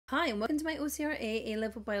Hi and welcome to my OCR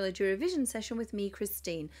A-Level Biology revision session with me,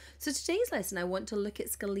 Christine. So today's lesson I want to look at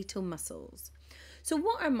skeletal muscles. So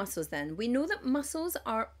what are muscles then? We know that muscles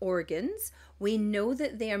are organs, we know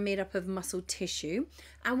that they are made up of muscle tissue,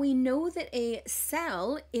 and we know that a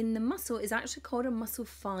cell in the muscle is actually called a muscle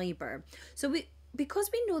fiber. Because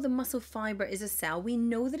we know the muscle fiber is a cell, we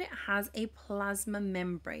know that it has a plasma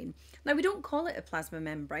membrane. Now we don't call it a plasma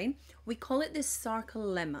membrane, we call it the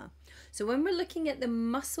sarcolemma. So when we're looking at the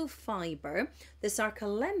muscle fiber, the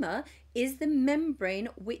sarcolemma is the membrane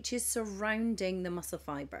which is surrounding the muscle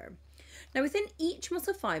fiber. Now within each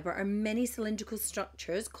muscle fiber are many cylindrical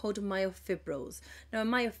structures called myofibrils. Now a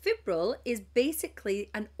myofibril is basically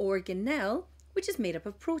an organelle which is made up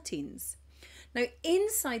of proteins. Now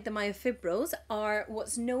inside the myofibrils are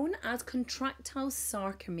what's known as contractile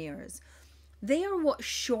sarcomeres. They are what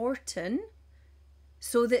shorten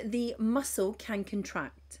so that the muscle can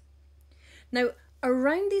contract. Now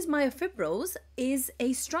around these myofibrils is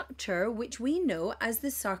a structure which we know as the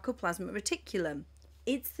sarcoplasmic reticulum.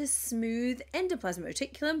 It's the smooth endoplasmic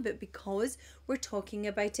reticulum, but because we're talking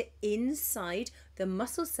about it inside the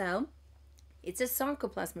muscle cell, it's a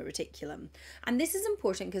sarcoplasmic reticulum. And this is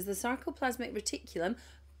important because the sarcoplasmic reticulum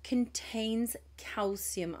contains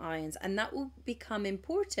calcium ions, and that will become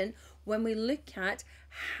important when we look at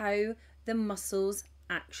how the muscles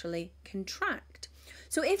actually contract.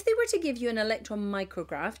 So if they were to give you an electron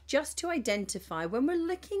micrograph just to identify, when we're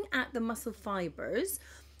looking at the muscle fibers,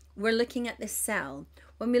 we're looking at the cell.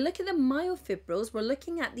 When we look at the myofibrils, we're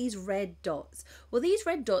looking at these red dots. Well, these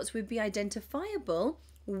red dots would be identifiable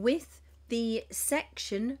with the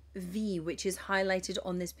section V, which is highlighted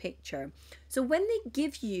on this picture. So when they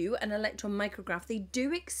give you an electron micrograph, they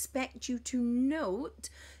do expect you to note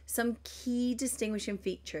some key distinguishing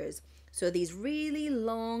features. So these really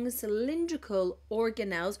long cylindrical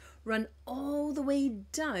organelles run all the way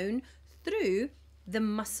down through the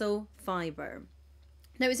muscle fiber.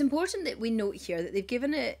 Now it's important that we note here that they've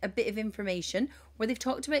given a bit of information where they've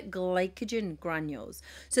talked about glycogen granules.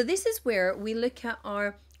 So this is where we look at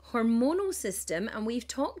our hormonal system, and we've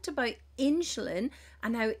talked about insulin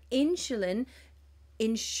and how insulin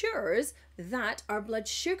ensures that our blood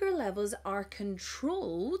sugar levels are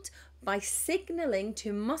controlled by signaling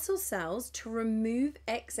to muscle cells to remove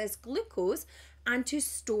excess glucose and to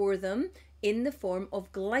store them in the form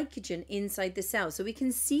of glycogen inside the cell. So we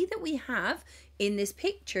can see that we have in this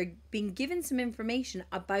picture been given some information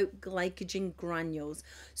about glycogen granules.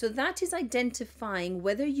 So that is identifying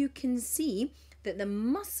whether you can see that the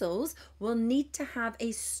muscles will need to have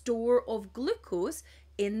a store of glucose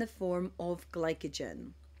in the form of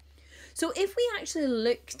glycogen. So if we actually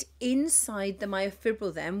looked inside the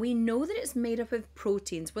myofibril then, we know that it's made up of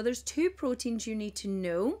proteins. Well, there's two proteins you need to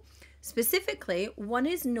know. Specifically, one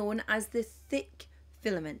is known as the thick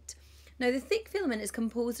filament. Now the thick filament is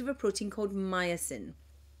composed of a protein called myosin.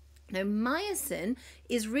 Now myosin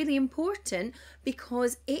is really important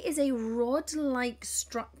because it is a rod-like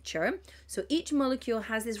structure. So each molecule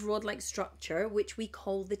has this rod-like structure which we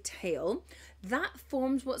call the tail. That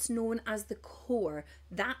forms what's known as the core.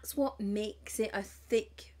 That's what makes it a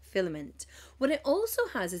thick filament. What it also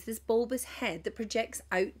has is this bulbous head that projects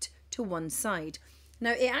out to one side.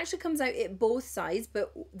 Now it actually comes out at both sides,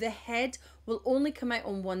 but the head will only come out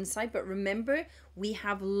on one side. But remember, we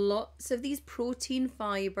have lots of these protein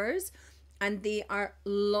fibers and they are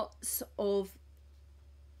lots of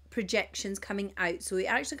projections coming out. So it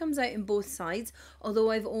actually comes out in both sides, although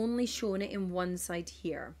I've only shown it in one side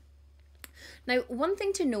here. Now, one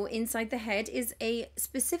thing to note inside the head is a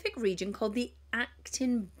specific region called the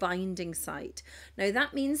actin binding site. Now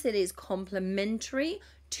that means that it is complementary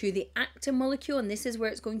to the actin molecule, and this is where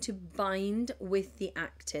it's going to bind with the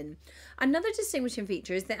actin. Another distinguishing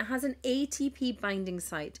feature is that it has an ATP binding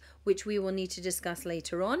site, which we will need to discuss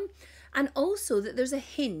later on, and also that there's a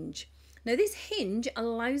hinge. Now this hinge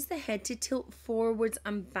allows the head to tilt forwards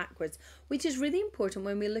and backwards, which is really important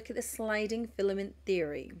when we look at the sliding filament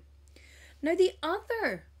theory. Now the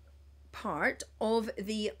other part of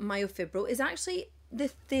the myofibril is actually the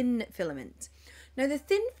thin filament. Now the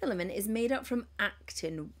thin filament is made up from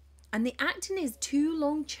actin, and the actin is two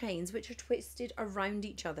long chains which are twisted around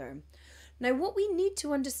each other. Now what we need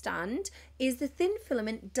to understand is the thin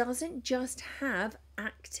filament doesn't just have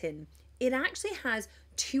actin, it actually has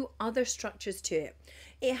two other structures to it.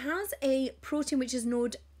 It has a protein which is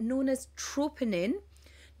known as troponin.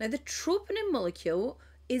 Now the troponin molecule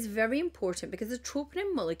is very important because the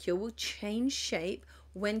troponin molecule will change shape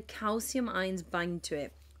when calcium ions bind to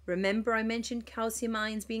it. Remember I mentioned calcium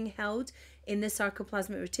ions being held in the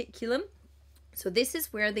sarcoplasmic reticulum. So this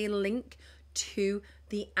is where they link to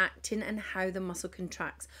the actin and how the muscle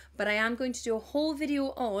contracts. But I am going to do a whole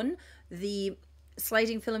video on the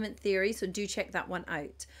sliding filament theory, so do check that one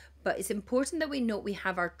out. But it's important that we note we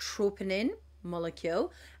have our troponin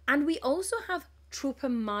molecule and we also have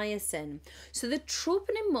tropomyosin. So the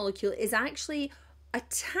troponin molecule is actually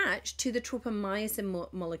attached to the tropomyosin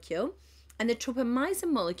molecule, and the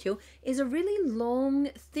tropomyosin molecule is a really long,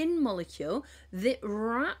 thin molecule that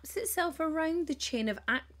wraps itself around the chain of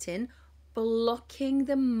actin, blocking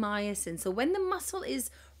the myosin. So when the muscle is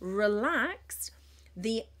relaxed,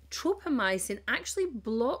 the tropomyosin actually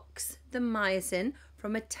blocks the myosin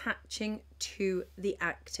from attaching to the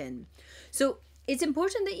actin. So it's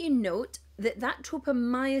important that you note that that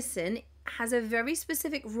tropomyosin has a very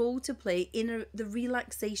specific role to play in the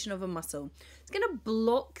relaxation of a muscle. It's going to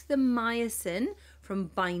block the myosin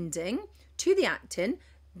from binding to the actin,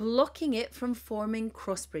 blocking it from forming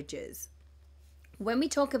cross bridges. When we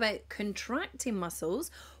talk about contracting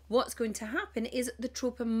muscles, what's going to happen is the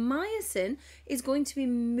tropomyosin is going to be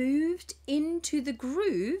moved into the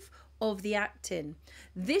groove of the actin.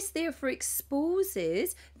 This therefore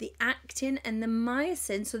exposes the actin and the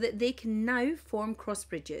myosin so that they can now form cross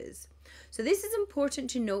bridges. So this is important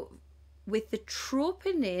to note with the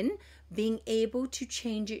troponin being able to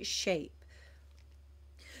change its shape.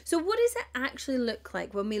 So what does it actually look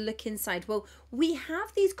like when we look inside? Well, we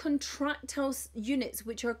have these contractile units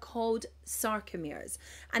which are called sarcomeres,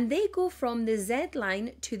 and they go from the Z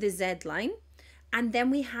line to the Z line, and then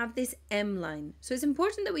we have this M line. So it's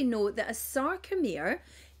important that we know that a sarcomere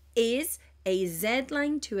is a Z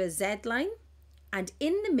line to a Z line, and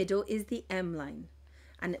in the middle is the M line.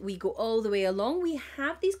 And we go all the way along. We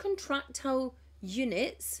have these contractile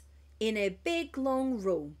units in a big long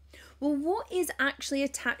row. Well, what is actually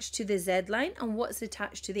attached to the Z line and what's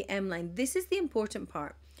attached to the M line? This is the important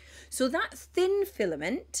part. So that thin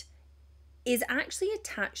filament is actually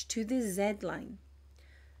attached to the Z line,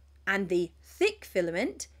 and the thick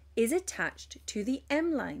filament is attached to the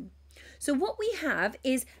M line. So what we have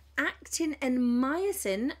is actin and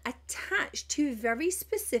myosin attached to very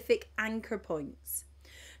specific anchor points.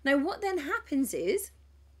 Now what then happens is,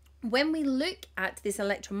 when we look at this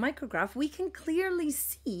electron micrograph, we can clearly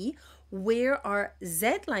see where our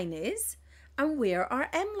Z line is and where our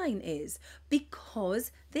M line is, because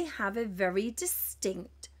they have a very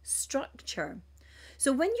distinct structure.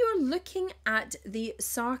 So when you're looking at the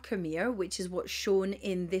sarcomere, which is what's shown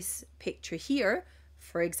in this picture here,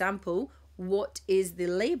 for example, what is the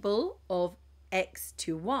label of X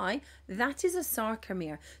to Y, that is a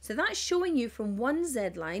sarcomere. So that's showing you from one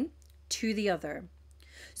Z line to the other.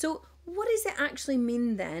 So what does it actually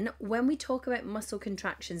mean then when we talk about muscle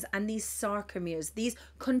contractions and these sarcomeres, these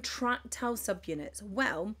contractile subunits?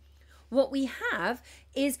 Well, what we have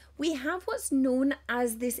is we have what's known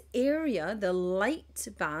as this area, the light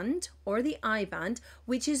band or the I band,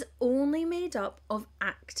 which is only made up of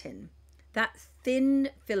actin, that thin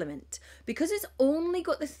filament. Because it's only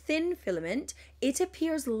got the thin filament, it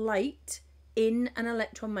appears light in an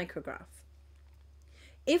electron micrograph.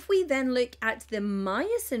 If we then look at the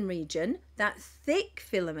myosin region, that thick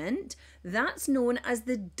filament, that's known as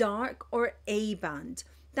the dark or A band.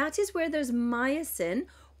 That is where there's myosin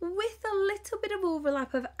with a little bit of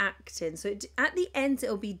overlap of actin. So at the end,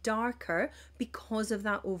 it'll be darker because of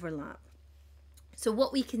that overlap. So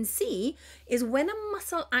what we can see is when a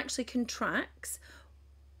muscle actually contracts,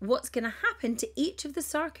 what's going to happen to each of the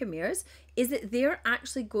sarcomeres is that they're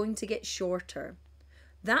actually going to get shorter.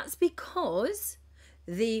 That's because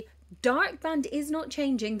the dark band is not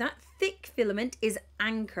changing. That thick filament is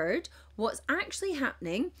anchored. What's actually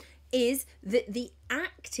happening is that the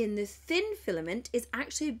actin, the thin filament, is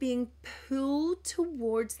actually being pulled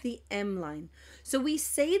towards the M line. So we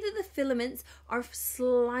say that the filaments are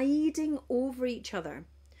sliding over each other,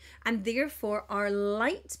 and therefore our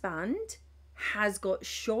light band has got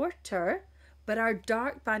shorter, but our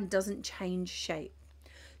dark band doesn't change shape.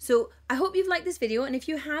 So I hope you've liked this video, and if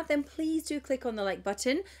you have, then please do click on the like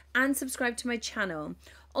button and subscribe to my channel.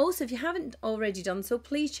 Also, if you haven't already done so,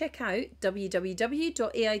 please check out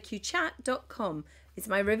www.aiqchat.com. It's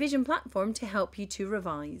my revision platform to help you to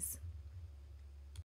revise.